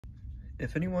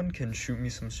If anyone can shoot me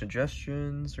some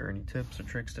suggestions or any tips or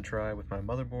tricks to try with my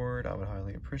motherboard, I would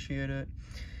highly appreciate it.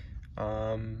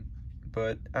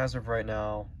 But as of right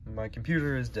now, my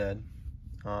computer is dead.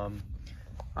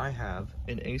 I have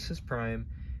an Asus Prime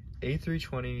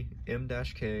A320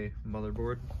 M-K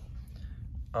motherboard.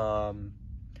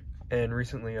 And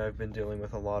recently I've been dealing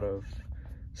with a lot of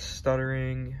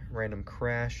stuttering, random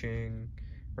crashing,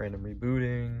 random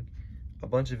rebooting, a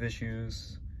bunch of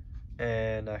issues,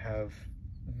 and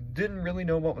didn't really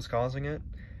know what was causing it.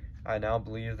 I now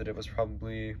believe that it was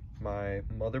probably my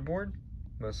motherboard.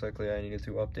 Most likely I needed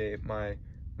to update my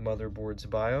motherboard's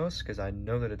BIOS because I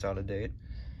know that it's out of date.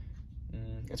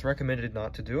 It's recommended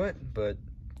not to do it, but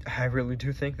I really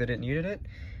do think that it needed it,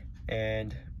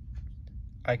 and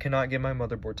I cannot get my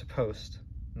motherboard to post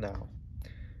now.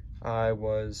 I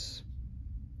was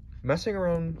messing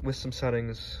around with some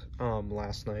settings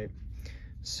last night,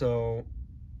 so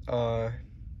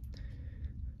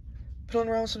putting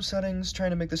around with some settings, trying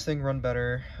to make this thing run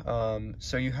better.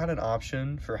 So you had an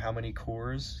option for how many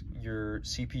cores your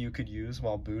CPU could use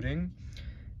while booting,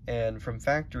 and from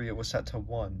factory it was set to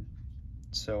 1.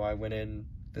 So I went in,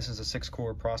 this is a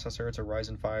 6-core processor, it's a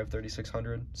Ryzen 5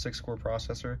 3600 6-core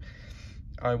processor.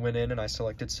 I went in and I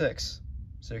selected 6.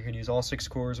 So you can use all 6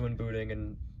 cores when booting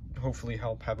and hopefully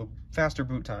help have a faster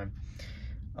boot time.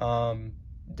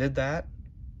 Did that,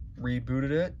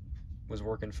 rebooted it, was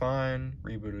working fine,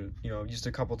 rebooted, used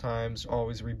a couple times,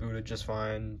 always rebooted just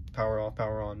fine, power off,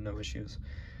 power on, no issues.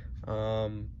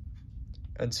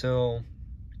 Until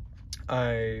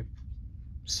I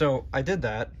did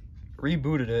that,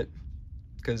 rebooted it,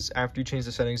 because after you change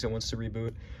the settings, it wants to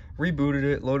reboot. Rebooted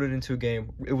it, loaded into a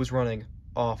game, it was running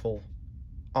awful,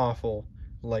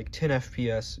 like 10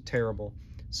 FPS, terrible.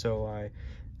 So I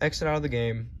exited out of the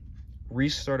game,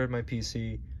 restarted my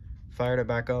PC, fired it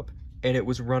back up, and it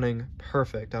was running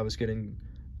perfect. I was getting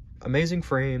amazing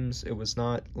frames, it was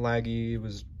not laggy, it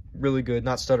was really good,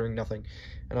 not stuttering, nothing.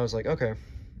 And I was like, okay.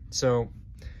 So,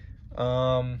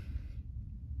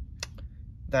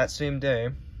 that same day,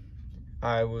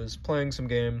 I was playing some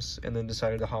games and then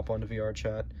decided to hop onto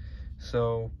VRChat.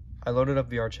 So I loaded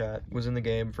up VRChat, was in the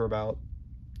game for about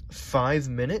 5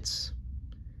 minutes.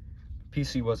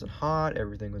 PC wasn't hot,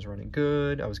 everything was running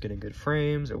good, I was getting good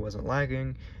frames, it wasn't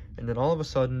lagging, and then all of a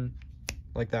sudden,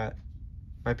 like that,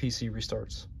 my PC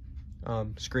restarts.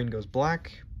 Screen goes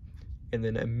black, and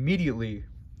then immediately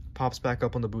pops back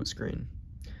up on the boot screen.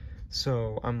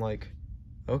 So I'm like,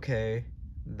 okay,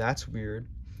 that's weird.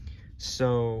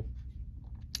 So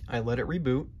I let it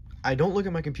reboot. I don't look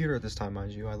at my computer at this time,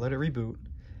 mind you. I let it reboot,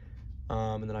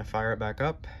 and then I fire it back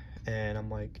up, and I'm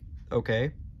like,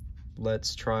 okay,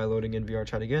 let's try loading in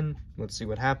VRChat again. Let's see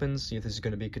what happens, see if this is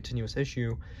going to be a continuous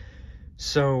issue.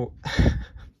 So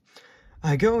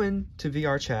I go into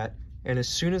VRChat, and as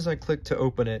soon as I click to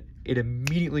open it, it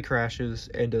immediately crashes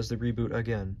and does the reboot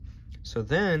again. So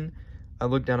then I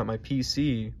look down at my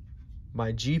PC,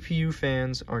 my GPU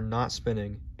fans are not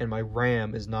spinning, and my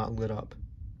RAM is not lit up.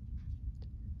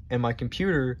 And my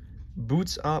computer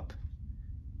boots up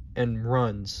and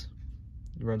runs.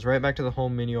 It runs right back to the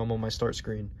home menu. I'm on my start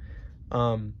screen.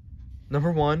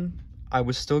 Number one, I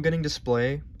was still getting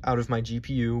display out of my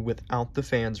GPU without the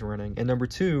fans running. And number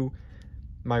two,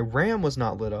 my RAM was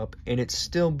not lit up and it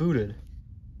still booted.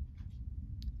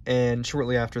 And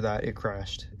shortly after that, it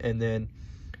crashed. And then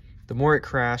the more it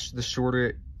crashed, the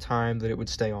shorter time that it would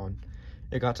stay on.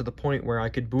 It got to the point where I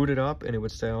could boot it up and it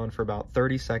would stay on for about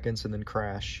 30 seconds and then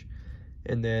crash.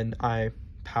 And then I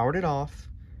powered it off,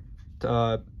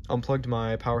 unplugged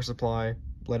my power supply,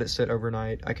 let it sit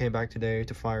overnight. I came back today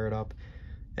to fire it up,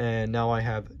 and now I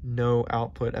have no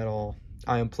output at all.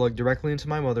 I unplugged directly into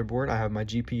my motherboard. I have my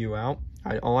GPU out.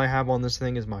 All I have on this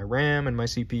thing is my RAM and my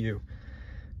CPU.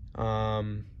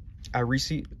 I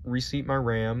reseated my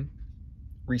RAM,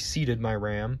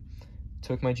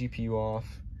 took my GPU off,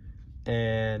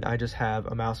 and I just have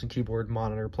a mouse and keyboard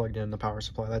monitor plugged in the power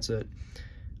supply. That's it.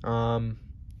 No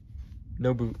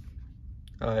boot.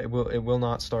 It will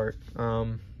not start. If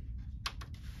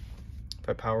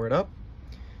I power it up,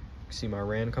 you can see my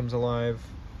RAM comes alive.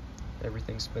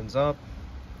 Everything spins up.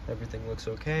 Everything looks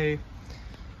okay.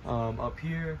 Up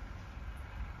here,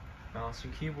 mouse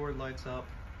and keyboard lights up,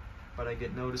 but I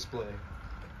get no display.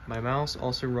 My mouse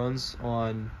also runs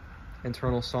on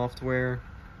internal software,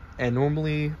 and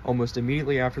normally, almost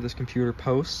immediately after this computer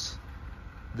posts,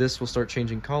 this will start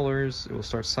changing colors, it will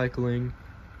start cycling.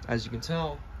 As you can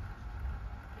tell,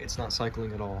 it's not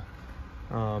cycling at all.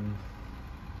 And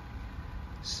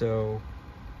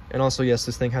also, yes,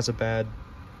 this thing has a bad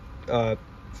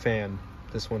fan.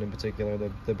 This one in particular,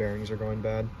 the bearings are going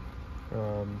bad.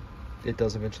 it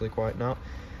does eventually quieten out.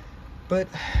 But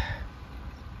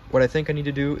what I think I need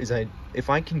to do is if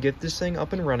I can get this thing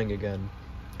up and running again,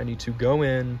 I need to go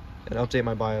in and update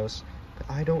my BIOS. But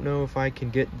I don't know if I can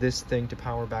get this thing to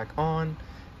power back on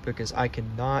because I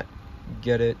cannot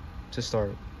get it to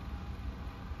start.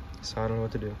 So I don't know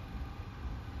what to do.